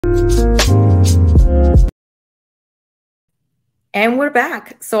And we're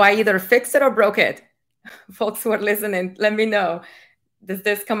back. So I either fixed it or broke it. Folks who are listening, let me know. Does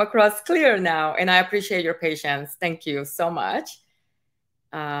this come across clear now? And I appreciate your patience. Thank you so much.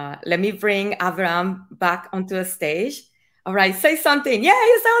 Let me bring Aviram back onto the stage. All right, say something. Yeah,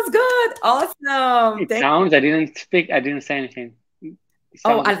 it sounds good. Awesome. It sounds, I didn't speak, I didn't say anything.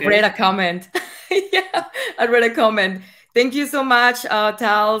 Oh, I Okay. read a comment. Yeah, I read a comment. Thank you so much,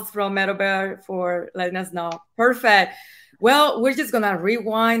 Tals from MetalBear, for letting us know. Perfect. Well, we're just going to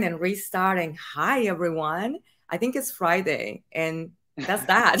rewind and restart. And hi, everyone. I think it's Friday, and that's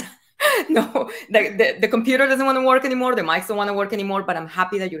that. No, the computer doesn't want to work anymore. The mics don't want to work anymore. But I'm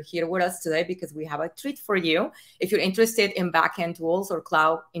happy that you're here with us today because we have a treat for you. If you're interested in backend tools or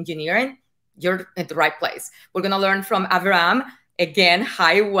cloud engineering, you're at the right place. We're going to learn from Aviram. Again,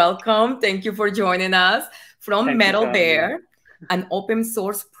 hi, welcome. Thank you for joining us from MetalBear, an open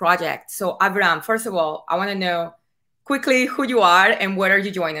source project. So Aviram, first of all, I want to know quickly who you are and where are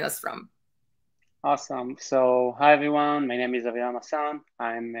you joining us from? Awesome. So hi, everyone. My name is Aviram Hassan.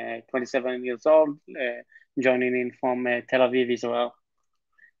 I'm 27 years old, joining in from Tel Aviv, Israel.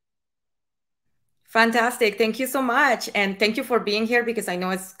 Fantastic. Thank you so much. And thank you for being here because I know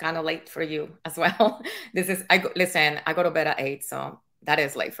it's kind of late for you as well. Listen, I go to bed at 8, so that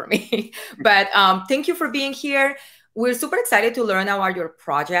is late for me. But thank you for being here. We're super excited to learn about your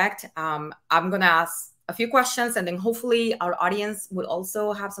project. I'm going to ask a few questions and then hopefully our audience will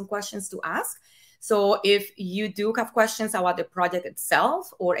also have some questions to ask. So if you do have questions about the project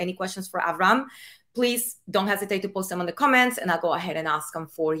itself or any questions for Aviram, please don't hesitate to post them in the comments and I'll go ahead and ask them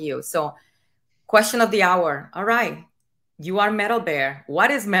for you. So question of the hour. All right. You are MetalBear. What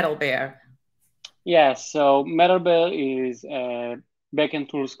is MetalBear? Yeah, so MetalBear is a backend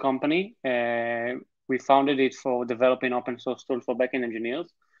tools company. We founded it for developing open source tools for backend engineers.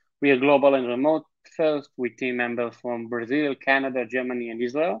 We are global and remote first with team members from Brazil, Canada, Germany, and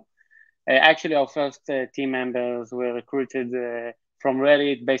Israel. Actually, our first team members were recruited from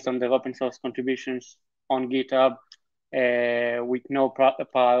Reddit based on their open source contributions on GitHub with no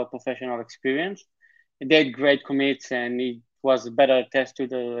prior professional experience. They had great commits and it was a better test to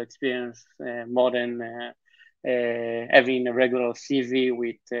the experience more than having a regular CV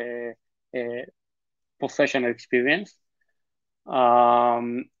with professional experience.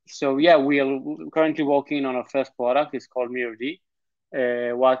 So yeah, we are currently working on our first product. It's called MirrorD.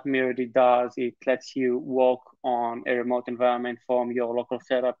 What MirrorD does, it lets you work on a remote environment from your local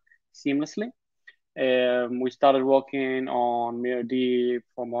setup seamlessly. We started working on MirrorD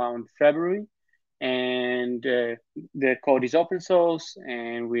from around February, and the code is open source,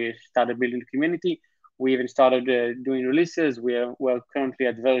 and we started building the community. We even started doing releases. We're currently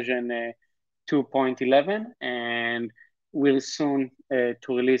at version 2.11, and we'll soon to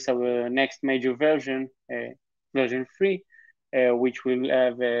release our next major version, version 3, which will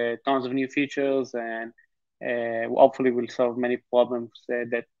have tons of new features and hopefully will solve many problems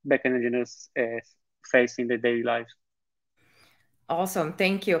that backend engineers face in their daily lives. Awesome.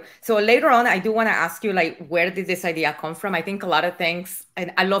 Thank you. So later on, I do want to ask you, like, where did this idea come from? I think a lot of things,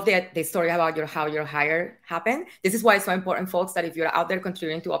 and I love the story about how your hire happened. This is why it's so important, folks, that if you're out there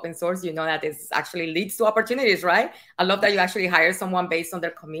contributing to open source, you know that this actually leads to opportunities, right? I love that you actually hire someone based on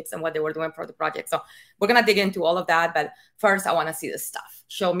their commits and what they were doing for the project. So we're going to dig into all of that. But first, I want to see the stuff.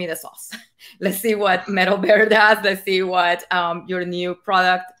 Show me the sauce. Let's see what MetalBear does. Let's see what your new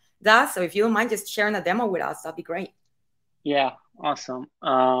product does. So if you don't mind just sharing a demo with us, that'd be great. Yeah, awesome.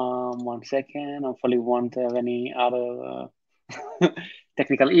 1 second. Hopefully, won't have any other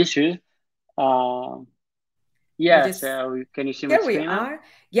technical issues. Yeah, so can you see my screen now? Are.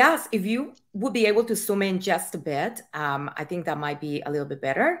 Yes, if you would be able to zoom in just a bit, I think that might be a little bit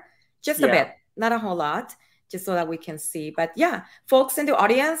better. Just a bit, not a whole lot, just so that we can see. But yeah, folks in the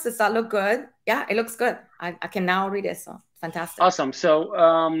audience, does that look good? Yeah, it looks good. I can now read it, so fantastic. Awesome.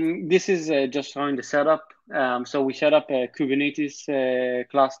 So this is just showing the setup. So we set up a Kubernetes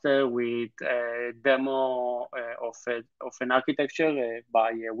cluster with a demo of an architecture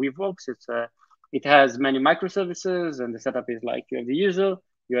by Weaveworks. It has many microservices, and the setup is like you have the user,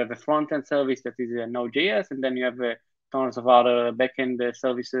 you have a front-end service that is Node.js, and then you have tons of other backend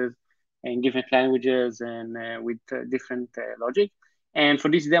services in different languages and with different logic. And for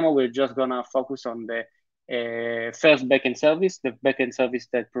this demo, we're just gonna focus on the first backend service, the backend service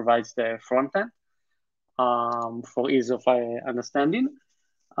that provides the front end for ease of understanding.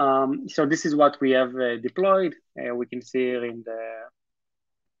 So this is what we have deployed. We can see here in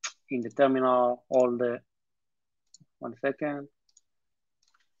the terminal all the, 1 second.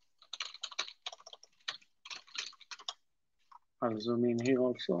 I'll zoom in here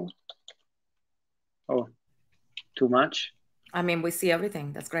also. Oh, too much. I mean, we see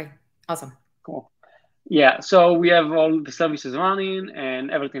everything. That's great. Awesome. Cool. Yeah, so we have all the services running and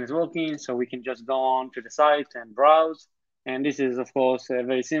everything is working. So we can just go on to the site and browse. And this is, of course,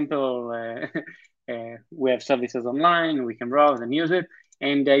 very simple. We have services online. We can browse and use it.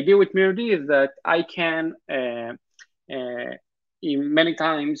 And the idea with MirrorD is that I can, in many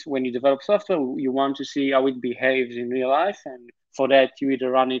times when you develop software, you want to see how it behaves in real life. And for that, you either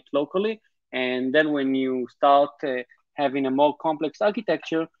run it locally. And then when you start having a more complex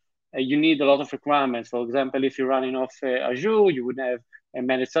architecture, you need a lot of requirements. For example, if you're running off Azure, you would have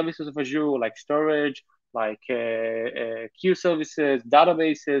managed services of Azure, like storage, like queue services,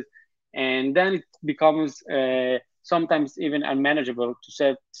 databases, and then it becomes sometimes even unmanageable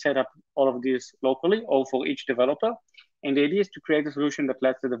to set up all of these locally or for each developer. And the idea is to create a solution that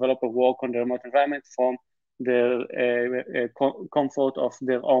lets the developer work on the remote environment from the comfort of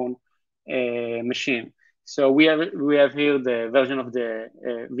their own machine. So we have here the version of the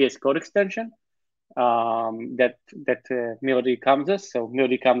VS Code extension that MirrorD comes as. So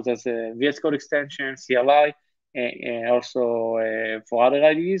MirrorD comes as a VS Code extension, CLI, also for other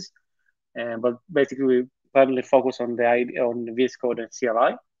IDEs. But basically, we primarily focus on the VS Code and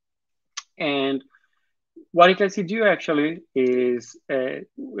CLI. And what it lets you do actually is the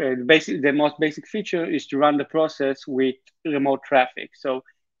most basic feature is to run the process with remote traffic. So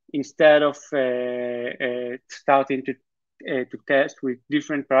instead of starting to test with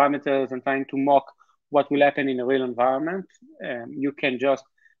different parameters and trying to mock what will happen in a real environment, you can just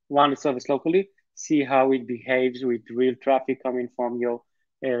run the service locally, see how it behaves with real traffic coming from your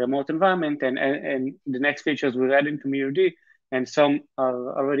remote environment. And the next features we're adding to MirrorD, and some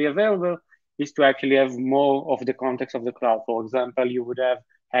are already available, is to actually have more of the context of the cloud. For example, you would have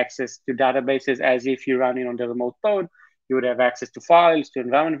access to databases as if you're running on the remote pod. You would have access to files, to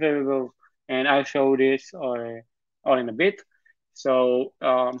environment variables, and I'll show this all in a bit. So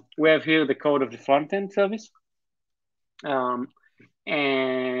we have here the code of the front-end service.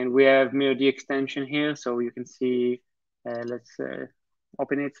 And we have MirrorD extension here, so you can see, let's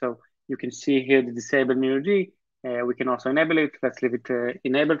open it. So you can see here the disabled MirrorD. We can also enable it. Let's leave it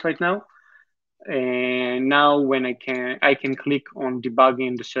enabled right now. And now when I can click on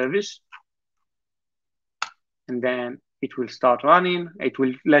debugging the service, and then it will start running. It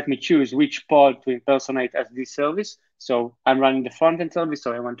will let me choose which pod to impersonate as this service. So I'm running the front-end service,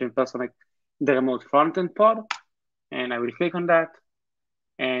 so I want to impersonate the remote front-end pod, and I will click on that.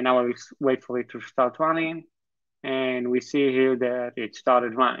 And now I will wait for it to start running. And we see here that it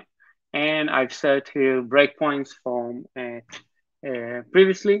started running. And I've set here breakpoints from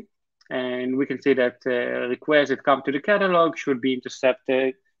previously. And we can see that requests that come to the catalog should be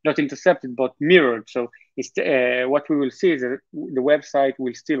intercepted, not intercepted, but mirrored. So what we will see is that the website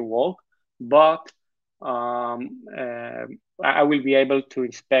will still work, but I will be able to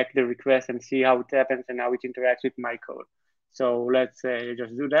inspect the request and see how it happens and how it interacts with my code. So let's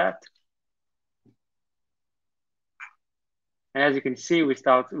just do that. And as you can see, we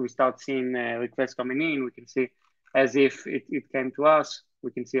start seeing requests coming in. We can see as if it came to us.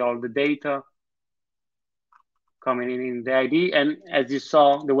 We can see all the data coming in the ID. And as you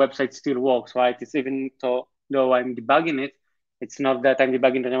saw, the website still works, right? It's even though I'm debugging it, it's not that I'm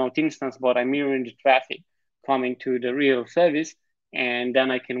debugging the remote instance, but I'm mirroring the traffic coming to the real service. And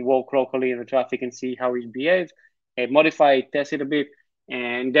then I can walk locally in the traffic and see how it behaves, modify it, test it a bit.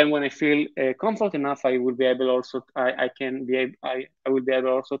 And then when I feel comfort enough, I will be able also, I will be able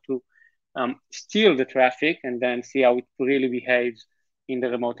also to steal the traffic and then see how it really behaves in the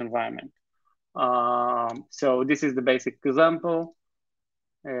remote environment. So this is the basic example.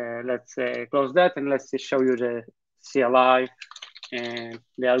 Let's close that and let's show you the CLI and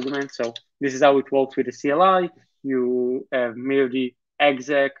the argument. So this is how it works with the CLI. You have merely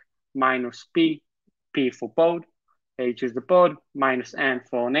exec minus P for pod. You choose the pod, minus N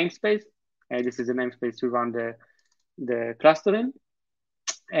for namespace. This is the namespace to run the clustering.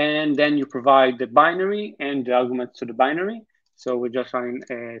 And then you provide the binary and the arguments to the binary. So we're just running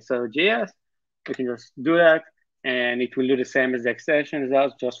server.js. We can just do that, and it will do the same as the extension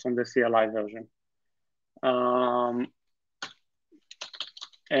results, just from the CLI version.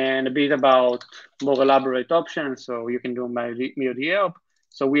 And a bit about more elaborate options. So you can do MirrorD help.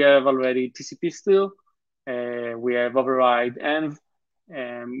 So we have already TCP still. We have override env.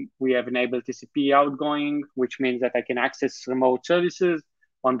 We have enabled TCP outgoing, which means that I can access remote services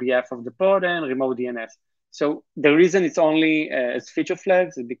on behalf of the pod and remote DNS. So the reason it's only as feature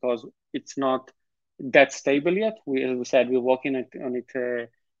flags is because it's not that stable yet. As we said, we're working on it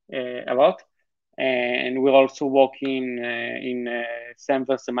a lot. And we're also working in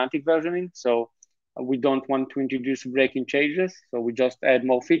sample semantic versioning. So we don't want to introduce breaking changes. So we just add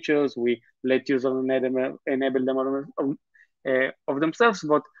more features. We let users enable them of themselves.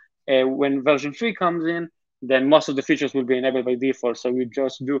 But when version 3 comes in, then most of the features will be enabled by default. So you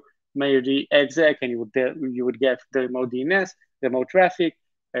just do maybe exec, and you would get the remote DNS, remote traffic,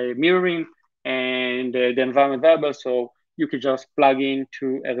 mirroring, and the environment variable. So you could just plug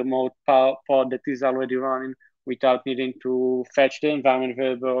into a remote pod that is already running without needing to fetch the environment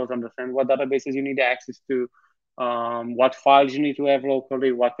variables, understand what databases you need access to, what files you need to have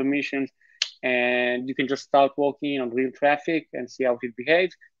locally, what permissions, and you can just start working on real traffic and see how it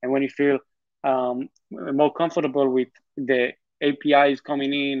behaves. And when you feel more comfortable with the APIs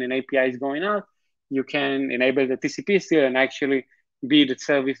coming in and APIs going out, you can enable the TCP still and actually be the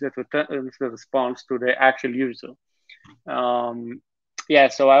service that returns the response to the actual user. Yeah,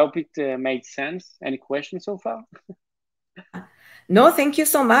 so I hope it made sense. Any questions so far? No, thank you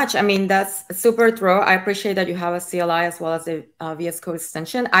so much. I mean, that's super thorough. I appreciate that you have a CLI as well as a VS Code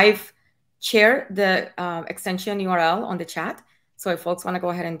extension. I've shared the extension URL on the chat. So if folks want to go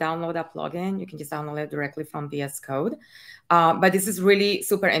ahead and download that plugin, you can just download it directly from VS Code. But this is really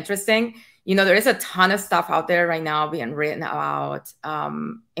super interesting. You know, there is a ton of stuff out there right now being written about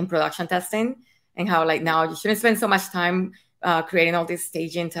in production testing, and how like now you shouldn't spend so much time creating all these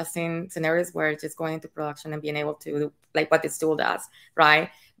staging testing scenarios where it's just going into production and being able to, like what this tool does, right?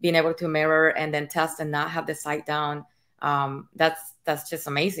 Being able to mirror and then test and not have the site down. That's just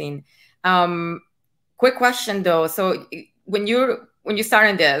amazing. Quick question though. So when you start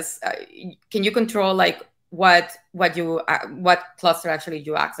in this, can you control like what cluster actually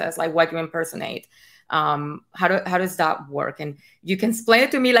you access, like what you impersonate? How does that work? And you can explain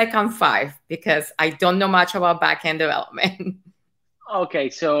it to me like I'm 5, because I don't know much about backend development. Okay,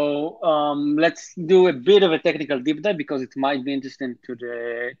 so let's do a bit of a technical deep dive because it might be interesting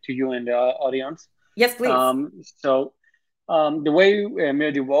to you and the audience. Yes, please. So the way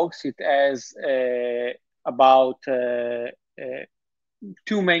Melody works, it has about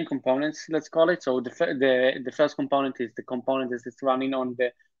 2 main components, let's call it. So the first component is the component that is running on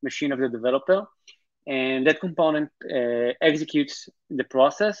the machine of the developer, and that component executes the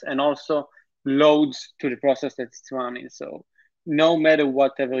process and also loads to the process that's running. So no matter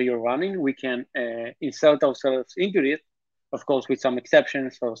whatever you're running, we can insert ourselves into it. Of course, with some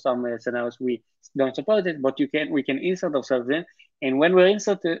exceptions for some scenarios we don't support it, but we can insert ourselves in. And when we're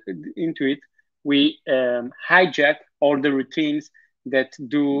inserted into it, we hijack all the routines that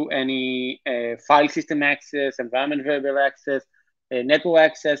do any file system access, environment variable access, network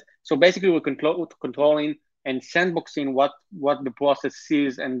access. So basically, we're controlling and sandboxing what the process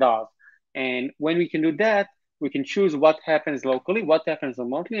sees and does. And when we can do that, we can choose what happens locally, what happens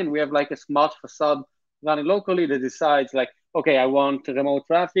remotely, and we have like a smart facade running locally that decides like, okay, I want remote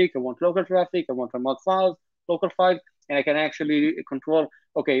traffic, I want local traffic, I want remote files, local files, and I can actually control,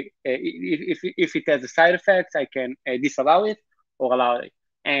 okay, if it has a side effects, I can disallow it or allow it.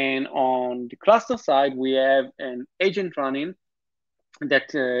 And on the cluster side, we have an agent running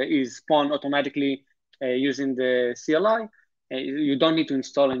that is spawned automatically using the CLI. You don't need to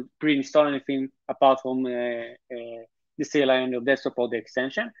pre-install anything apart from the CLI on your desktop or the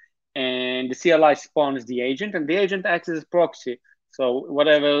extension. And the CLI spawns the agent, and the agent acts as a proxy. So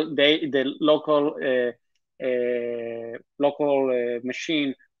whatever the local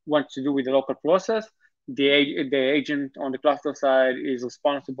machine wants to do with the local process, the agent on the cluster side is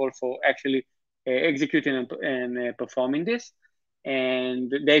responsible for actually executing and performing this.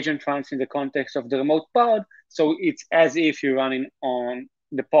 And the agent runs in the context of the remote pod, so it's as if you're running on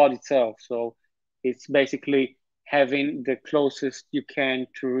the pod itself. So it's basically having the closest you can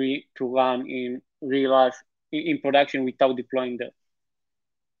to run in real life in production without deploying that.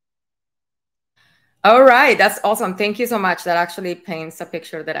 All right, that's awesome. Thank you so much. That actually paints a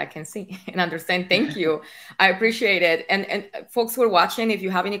picture that I can see and understand. Thank you. I appreciate it. And folks who are watching, if you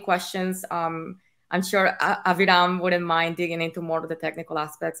have any questions, I'm sure Aviram wouldn't mind digging into more of the technical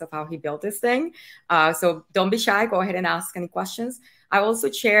aspects of how he built this thing. So don't be shy. Go ahead and ask any questions. I also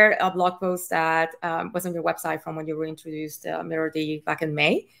shared a blog post that was on your website from when you reintroduced MetalBear back in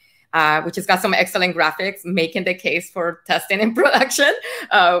May. Which has got some excellent graphics, making the case for testing in production,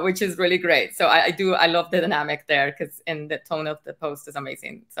 which is really great. So I love the dynamic there, because in the tone of the post is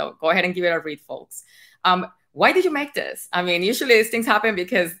amazing. So go ahead and give it a read, folks. Why did you make this? I mean, usually these things happen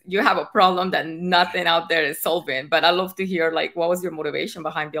because you have a problem that nothing out there is solving. But I'd love to hear, like, what was your motivation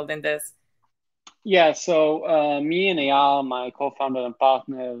behind building this? Yeah, so me and Eyal, my co-founder and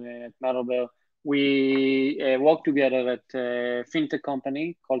partner at MetalBear, we worked together at a fintech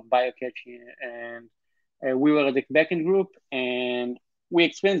company called BioCatch, and we were at the backend group, and we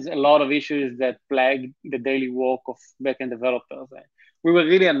experienced a lot of issues that plagued the daily work of backend developers. We were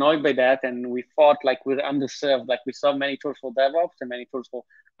really annoyed by that, and we thought like we were underserved. Like we saw many tools for DevOps and many tools for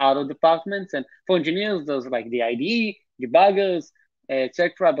other departments, and for engineers, there's like the IDE, debuggers,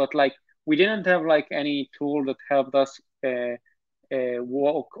 etc. But like we didn't have like any tool that helped us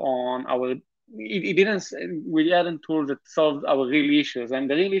work on our. It didn't. We hadn't tools that solved our real issues, and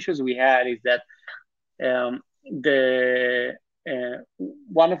the real issues we had is that the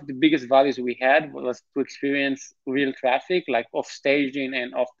one of the biggest values we had was to experience real traffic, like off staging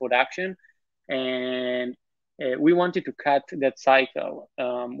and off production, and we wanted to cut that cycle.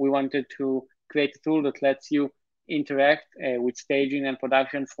 We wanted to create a tool that lets you interact with staging and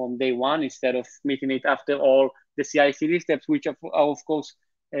production from day one instead of meeting it after all the CI/CD steps, which are of course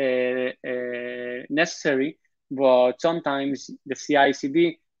necessary, but sometimes the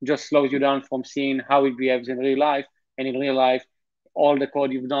CI/CD just slows you down from seeing how it behaves in real life. And in real life, all the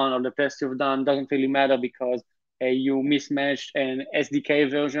code you've done or the tests you've done doesn't really matter because you mismatched an SDK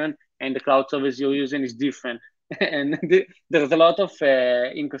version and the cloud service you're using is different. And there's a lot of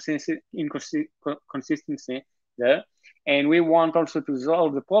inconsistency there. And we want also to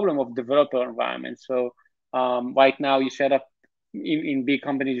solve the problem of developer environment. So right now you set up, in big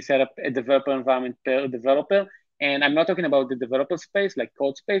companies, you set up a developer environment per developer. And I'm not talking about the developer space, like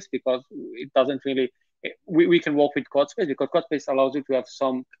code space, because it doesn't really, we can work with code space because code space allows you to have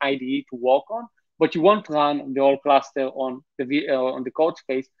some IDE to work on, but you won't run the whole cluster on the code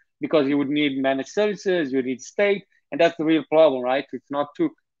space because you would need managed services, you need state, and that's the real problem, right? It's not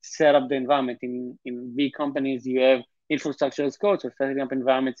to set up the environment. In big companies, you have infrastructure as code, so setting up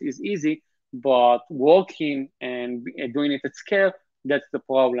environments is easy, but working and doing it at scale, that's the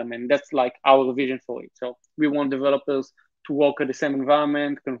problem. And that's like our vision for it. So we want developers to work at the same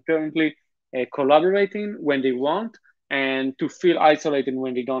environment concurrently, collaborating when they want, and to feel isolated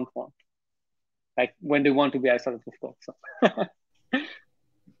when they don't want. Like when they want to be isolated, of course. So.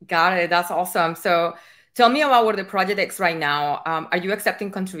 Got it. That's awesome. So tell me about what the project is right now. Are you accepting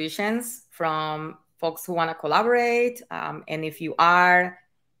contributions from folks who want to collaborate? And if you are,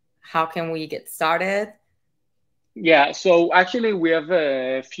 how can we get started? Yeah, so actually we have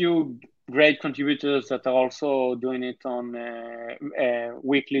a few great contributors that are also doing it on a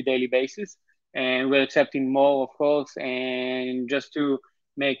weekly, daily basis. And we're accepting more, of course. And just to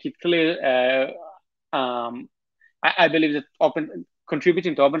make it clear, I believe that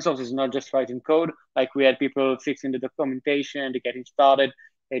contributing to open source is not just writing code. Like we had people fixing the documentation, the getting started,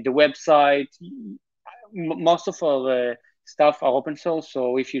 the website. Most of our stuff are open source.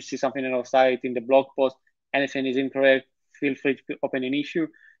 So if you see something on our site in the blog post, anything is incorrect, feel free to open an issue.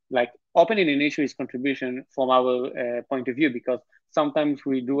 Like opening an issue is contribution from our point of view, because sometimes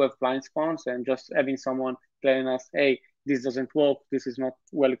we do have blind spots, and just having someone telling us, hey, this doesn't work, this is not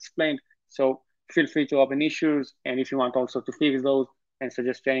well explained. So feel free to open issues. And if you want also to fix those and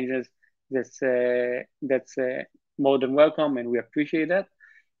suggest changes, that's more than welcome, and we appreciate that.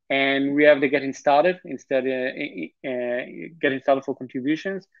 And we have the getting started instead, getting started for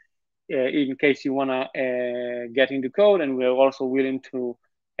contributions. In case you want to get into code, and we're also willing to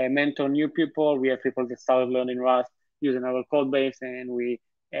mentor new people. We have people that started learning Rust using our code base, and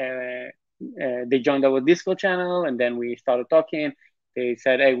they joined our Discord channel, and then we started talking. They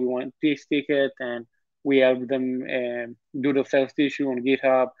said, hey, we want this ticket, and we helped them do the first issue on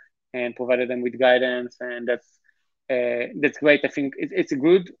GitHub and provided them with guidance, and that's great. I think it's a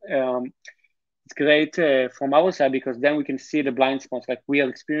good. It's great from our side, because then we can see the blind spots. Like we are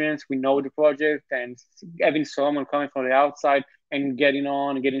experienced, we know the project, and having someone coming from the outside and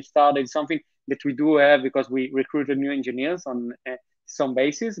getting started, something that we do have because we recruited new engineers on some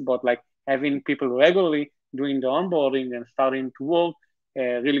basis. But like having people regularly doing the onboarding and starting to work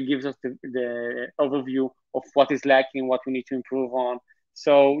really gives us the overview of what is lacking, what we need to improve on.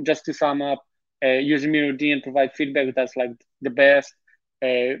 So just to sum up, use Miro-D and provide feedback. That's like the best.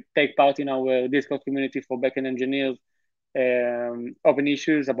 Take part in our Discord community for backend engineers, open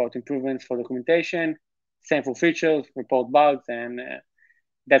issues about improvements for documentation, same for features, report bugs, and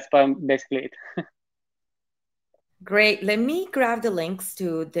that's basically it. Great. Let me grab the links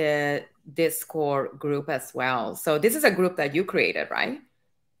to the Discord group as well. So this is a group that you created, right?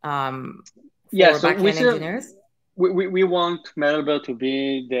 Yeah, so backend engineers. We want MetalBear to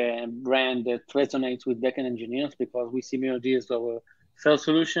be the brand that resonates with backend engineers, because we see Miro-D as our first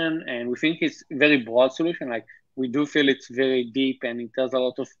solution, and we think it's a very broad solution. Like we do feel it's very deep and it has a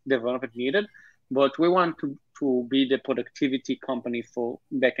lot of development needed, but we want to be the productivity company for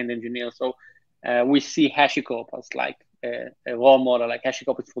backend engineers. So we see HashiCorp as like a role model. Like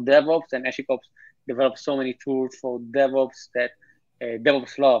HashiCorp is for DevOps, and HashiCorp develops so many tools for DevOps that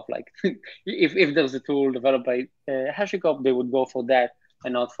DevOps love. Like if there's a tool developed by HashiCorp, they would go for that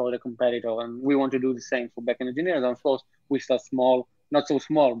and not for the competitor. And we want to do the same for backend engineers. And of course, we start small, not so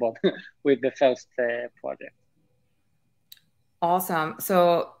small, but with the first project. Awesome.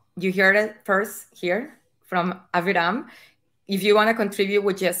 So you heard it first here from Aviram. If you want to contribute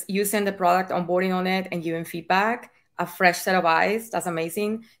with just using the product, onboarding on it, and giving feedback, a fresh set of eyes, that's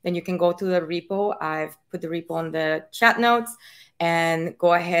amazing. Then you can go to the repo. I've put the repo on the chat notes, and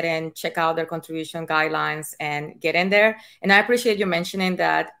go ahead and check out their contribution guidelines and get in there. And I appreciate you mentioning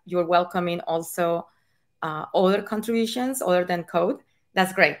that you're welcoming also other contributions other than code.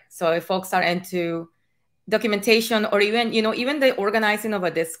 That's great. So if folks are into documentation, or even even the organizing of a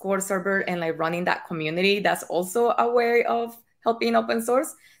Discord server and like running that community, that's also a way of helping open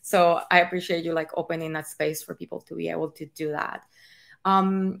source. So I appreciate you like opening that space for people to be able to do that.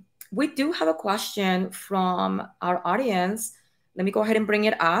 We do have a question from our audience. Let me go ahead and bring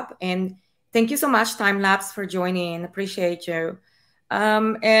it up. And thank you so much, Timelapse, for joining. Appreciate you.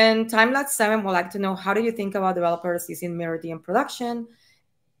 And Timelapse7 would like to know, how do you think about developers using Mirror in production?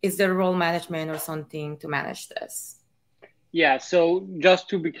 Is there role management or something to manage this? Yeah, so just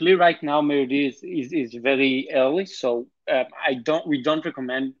to be clear, right now Mirror is very early, so we don't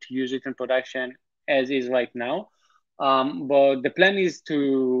recommend to use it in production as is right now. But the plan is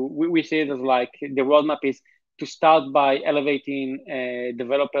we say that like the roadmap is to start by elevating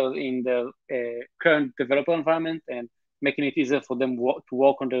developers in the current developer environment and making it easier for them to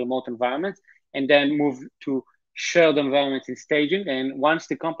work on the remote environments, and then move to shared environments in staging. And once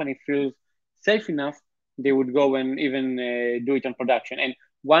the company feels safe enough, they would go and even do it on production. And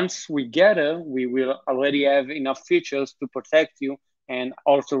once we get it, we will already have enough features to protect you, and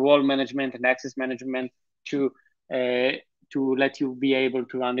also role management and access management to let you be able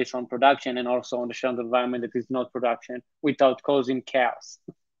to run this on production, and also on the shared environment that is not production, without causing chaos.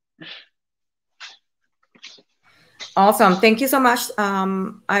 Awesome. Thank you so much.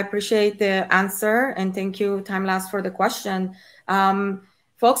 I appreciate the answer, and thank you, Timelapse, for the question.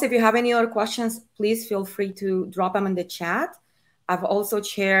 Folks, if you have any other questions, please feel free to drop them in the chat. I've also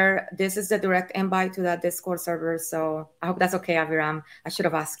shared, this is the direct invite to that Discord server, so I hope that's okay, Aviram. I should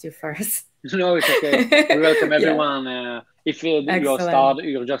have asked you first. No, it's okay. We welcome everyone. Yeah. If you're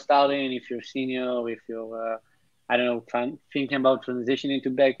just starting, if you're senior, if you're, I don't know, thinking about transitioning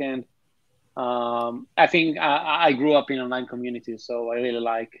to backend. I think I grew up in online communities, so I really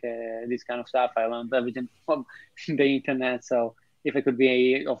like this kind of stuff. I learned everything from the internet. So if I could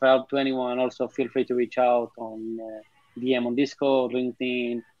be of help to anyone, also feel free to reach out on DM on Discord,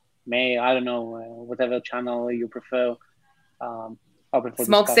 LinkedIn, mail, I don't know, whatever channel you prefer.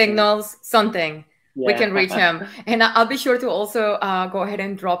 Smoke signals, something. Yeah. We can reach him. And I'll be sure to also go ahead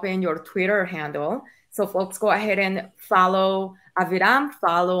and drop in your Twitter handle. So folks, go ahead and follow Aviram,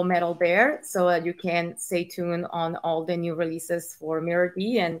 follow MetalBear, so that you can stay tuned on all the new releases for Mirror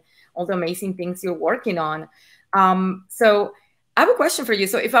and all the amazing things you're working on. So I have a question for you.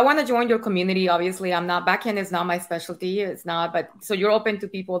 So if I want to join your community, obviously I'm not, backend is not my specialty. It's not, but so you're open to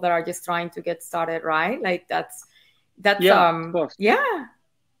people that are just trying to get started, right? Like that's of course. Yeah.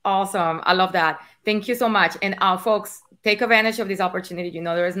 Awesome. I love that. Thank you so much. And folks, take advantage of this opportunity.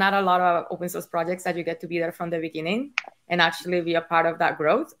 There is not a lot of open source projects that you get to be there from the beginning and actually be a part of that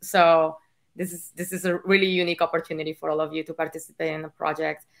growth. So this is a really unique opportunity for all of you to participate in the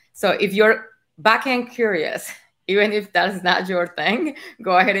project. So if you're backend curious, even if that's not your thing,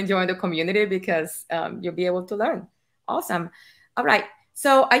 go ahead and join the community, because you'll be able to learn. Awesome. All right.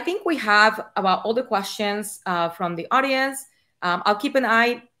 So I think we have about all the questions from the audience. I'll keep an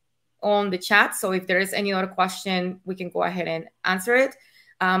eye on the chat, so if there is any other question, we can go ahead and answer it.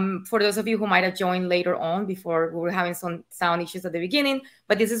 For those of you who might have joined later on, before, we were having some sound issues at the beginning,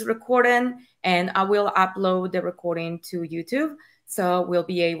 but this is recorded, and I will upload the recording to YouTube, so you'll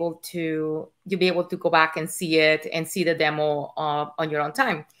be able to go back and see it and see the demo on your own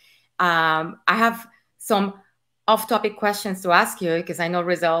time. I have some off-topic questions to ask you, because I know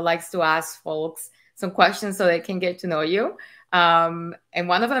Rizal likes to ask folks some questions so they can get to know you. And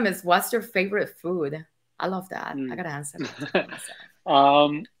one of them is, what's your favorite food? I love that. I gotta answer that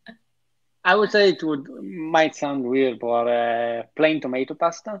myself. I would say might sound weird, but plain tomato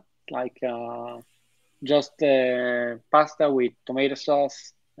pasta, like just pasta with tomato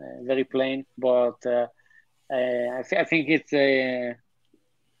sauce, very plain. But I think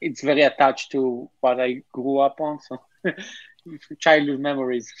it's very attached to what I grew up on, so childhood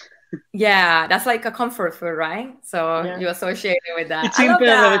memories. Yeah, that's like a comfort food, right? So Yeah, you associate it with that. it's I love simple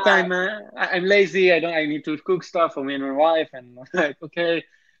that. every time. I'm lazy. I need to cook stuff for me and my wife, and I'm like, okay,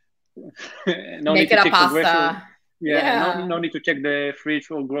 no need Make to it a check for groceries. pasta. Yeah, Yeah, no need to check the fridge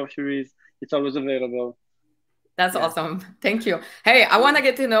for groceries. It's always available. that's Yeah. awesome. Thank you. Hey, I want to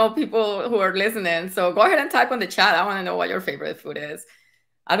get to know people who are listening. So go ahead and type on the chat. I want to know what your favorite food is.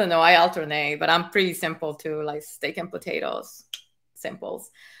 I don't know. I alternate, but I'm pretty simple too, like steak and potatoes. Simples.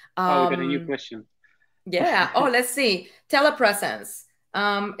 Oh, we got a new Um, question. yeah. Oh, let's see. Telepresence.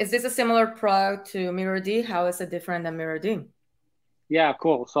 Is this a similar product to Mirror D? How is it different than Mirror D? Yeah,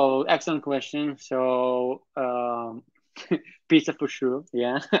 cool. So excellent question. So pizza for sure.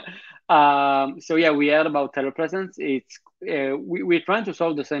 Yeah. So yeah, we heard about telepresence. It's we're trying to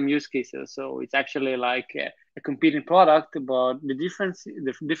solve the same use cases. So it's actually like a competing product, but the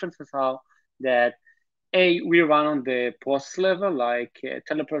differences are that we run on the process level, like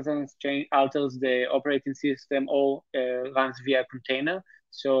telepresence change alters the operating system or runs via container.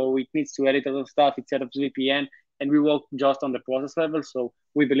 So it needs to edit other stuff. It set up VPN, and we work just on the process level. So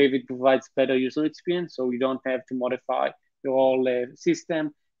we believe it provides better user experience. So you don't have to modify your whole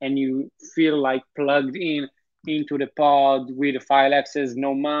system, and you feel like plugged in into the pod with the file access,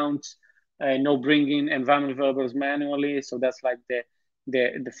 no mounts, no bringing environment variables manually. So that's like the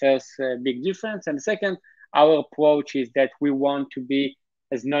first big difference. And the second, our approach is that we want to be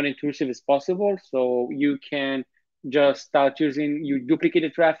as non-intrusive as possible. So you can just start using, you duplicate the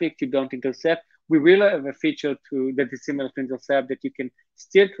traffic, you don't intercept. We will have a feature that is similar to intercept that you can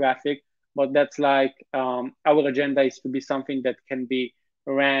steal traffic, but that's like our agenda is to be something that can be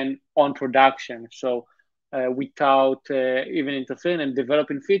ran on production. So without even interfering and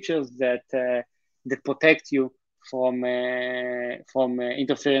developing features that protect you from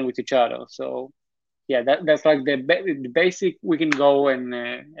interfering with each other. So yeah, that's like the basic. We can go and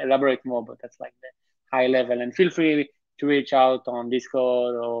elaborate more, but that's like the high level. And feel free to reach out on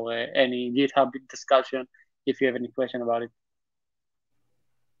Discord or any GitHub discussion if you have any question about it.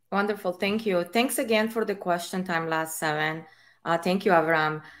 Wonderful. Thank you. Thanks again for the question time, last seven. Thank you,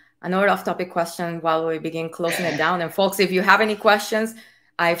 Avram. Another off-topic question while we begin closing it down. And folks, if you have any questions,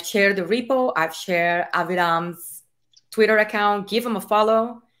 I've shared the repo. I've shared Aviram's Twitter account. Give him a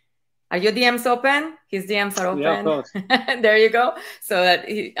follow. Are your DMs open? His DMs are Yeah, of open. course. There you go. So that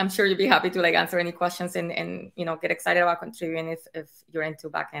I'm sure you'll be happy to like answer any questions and get excited about contributing if you're into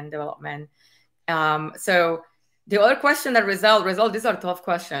backend development. So the other question that result, these are tough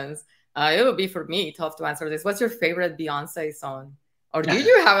questions. It would be for me tough to answer this. What's your favorite Beyonce song? Or do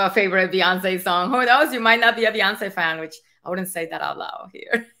you have a favorite Beyonce song? Who knows? You might not be a Beyonce fan, which I wouldn't say that out loud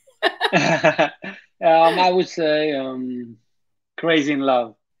here. I would say Crazy in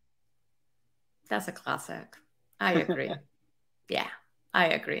Love. That's a classic. I agree. Yeah, I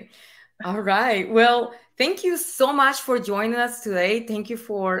agree. All right. Well, thank you so much for joining us today. Thank you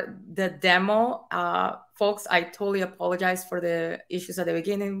for the demo. Folks, I totally apologize for the issues at the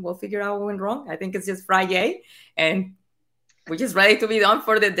beginning. We'll figure out what went wrong. I think it's just Friday and we're just ready to be done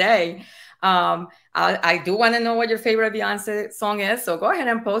for the day. I do want to know what your favorite Beyonce song is. So go ahead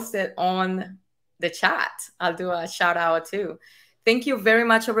and post it on the chat. I'll do a shout out too. Thank you very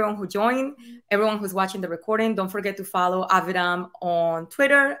much, everyone who joined, everyone who's watching the recording. Don't forget to follow Aviram on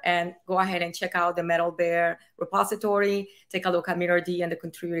Twitter and go ahead and check out the MetalBear repository. Take a look at Mirror D and the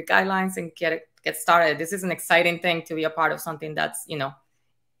contributor guidelines and get started. This is an exciting thing to be a part of something that's,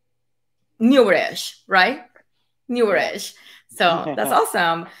 newer-ish, right? Newer-ish. So that's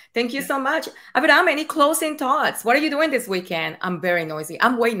awesome. Thank you so much. Aviram, any closing thoughts? What are you doing this weekend? I'm very noisy.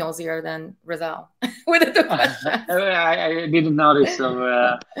 I'm way noisier than Rizal with the two questions. I didn't notice.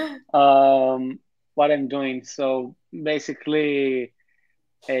 So what I'm doing. So basically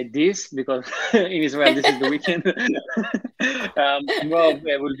this, because in Israel this is the weekend. Tomorrow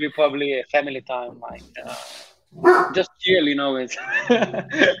will be probably a family time, like just chill. It's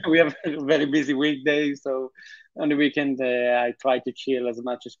we have a very busy weekday, so on the weekend I try to chill as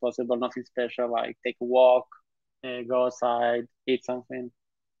much as possible. Nothing special, like take a walk, go outside, eat something.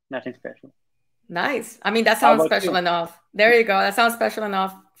 Nothing special. Nice. I mean, that How sounds about special you? enough. There you go. That sounds special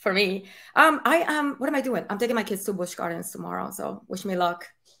enough for me. I am. What am I doing? I'm taking my kids to Busch Gardens tomorrow. So wish me luck.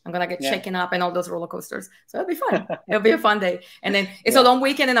 I'm gonna get shaken up and all those roller coasters. So it'll be fun. It'll be a fun day. And then it's a long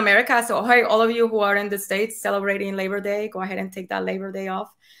weekend in America. So hey, all of you who are in the States celebrating Labor Day, go ahead and take that Labor Day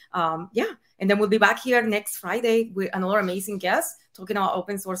off. Yeah. And then we'll be back here next Friday with another amazing guest talking about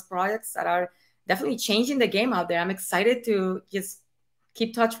open source projects that are definitely changing the game out there. I'm excited to just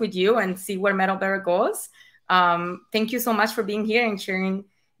keep touch with you and see where MetalBear goes. Thank you so much for being here and sharing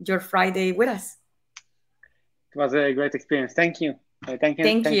your Friday with us. It was a great experience. Thank you.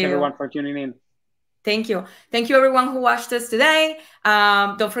 Thanks everyone for tuning in. Thank you. Thank you, everyone who watched us today.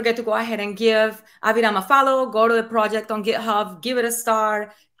 Don't forget to go ahead and give Aviram a follow. Go to the project on GitHub. Give it a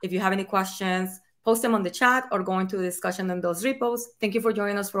star. If you have any questions, post them on the chat or go into the discussion in those repos. Thank you for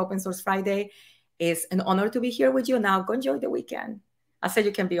joining us for Open Source Friday. It's an honor to be here with you. Now, go enjoy the weekend. I said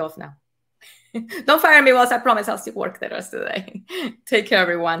you can be off now. Don't fire me, Wells. I promise I'll still work the rest of the day. Take care,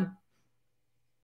 everyone.